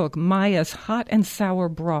this book, Maya's hot and sour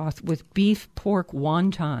broth with beef pork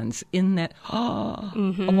wontons in that.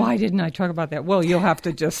 Why didn't I talk about that? Well, you'll have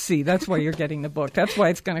to just see. That's why you're getting the book. That's why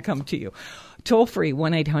it's going to come to you. Toll free,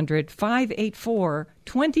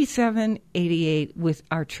 1-800-584-2788 with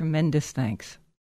our tremendous thanks.